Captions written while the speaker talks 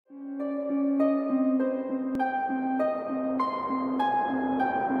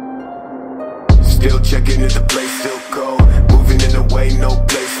Still checking if the place still cold. Moving in the way, no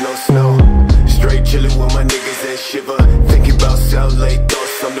place, no snow. Straight chillin' with my niggas and shiver. Thinking about South Lake,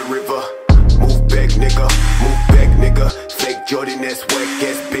 thoughts on the river. Move back, nigga, move back, nigga. Fake Jordan, that's whack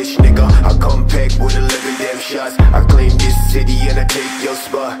ass bitch, nigga. I come back with 11 damn shots. I claim this city and I take your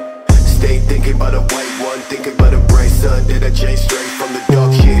spot. Stay thinking about a white one, thinking about a bright sun that I changed straight from the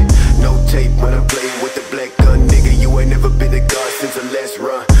dark shit. No tape when I'm playing with the black gun, nigga. You ain't never been a god since the last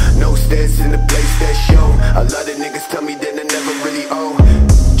run. No stats in the place that's shown. A lot of niggas tell me that I never really own.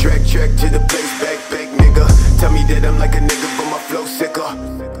 Track to the place, back, nigga. Tell me that I'm like a nigga, but my flow sicker.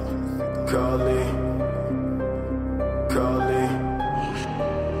 Calling, calling,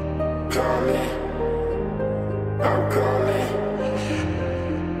 calling. I'm calling,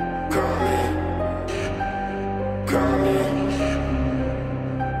 calling, calling,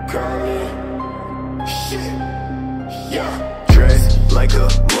 calling. Shit, yeah. Dressed like a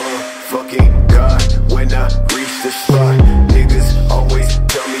motherfucking god when I reach the spot. Niggas always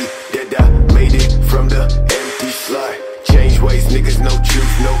tell me that I made it from the empty slot. Change ways, niggas, no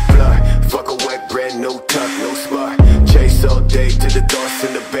truth, no plot. Fuck a wet brand, no top, no spot. Chase all day to the thoughts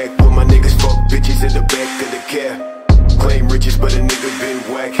in the back. With my niggas, fuck bitches in the back of the cab. Claim riches, but a nigga been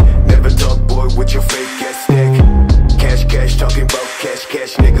whack. Never talk, boy, with your fake ass stack. Cash, talking about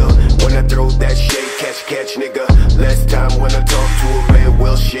cash, nigga. When I throw that shade, catch, nigga. Last time when I talked to a man,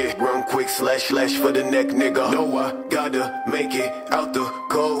 well shit. Run quick, slash for the neck, nigga. No, I gotta make it out the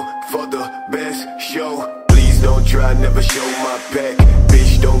cold for the best show. Please don't try, never show my pack.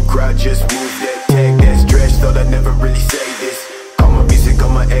 Bitch, don't cry, just move that tag. That's trash, thought I'd never really say this. Call my music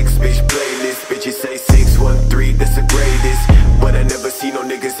on my ex-bitch playlist. Bitches say 613, that's the greatest. But I never see no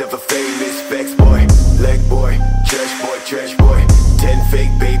niggas ever famous. Facts boy, leg boy, trash boy. 10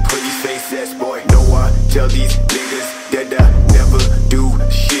 fake babe, pretty face ass boy. No, I tell these niggas that I never do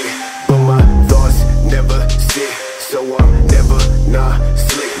shit, but my thoughts never sit. So I'm never not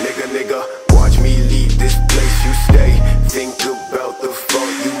slick, nigga. Watch me leave this place you stay. Think about the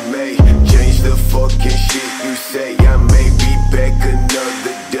fault you made. Change the fucking shit you say. I may be back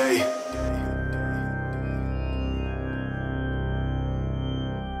another day.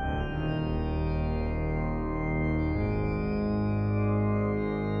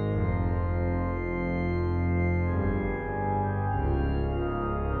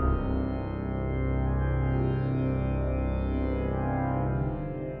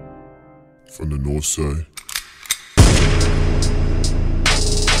 From the north side.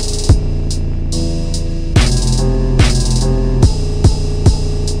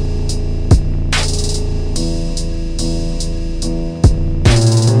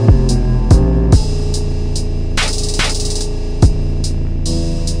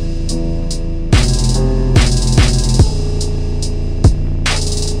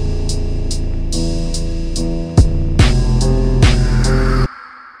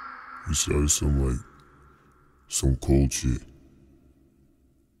 We started some cold shit,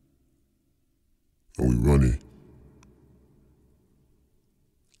 and we running.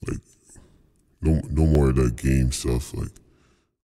 Like, no more of that game stuff. Like,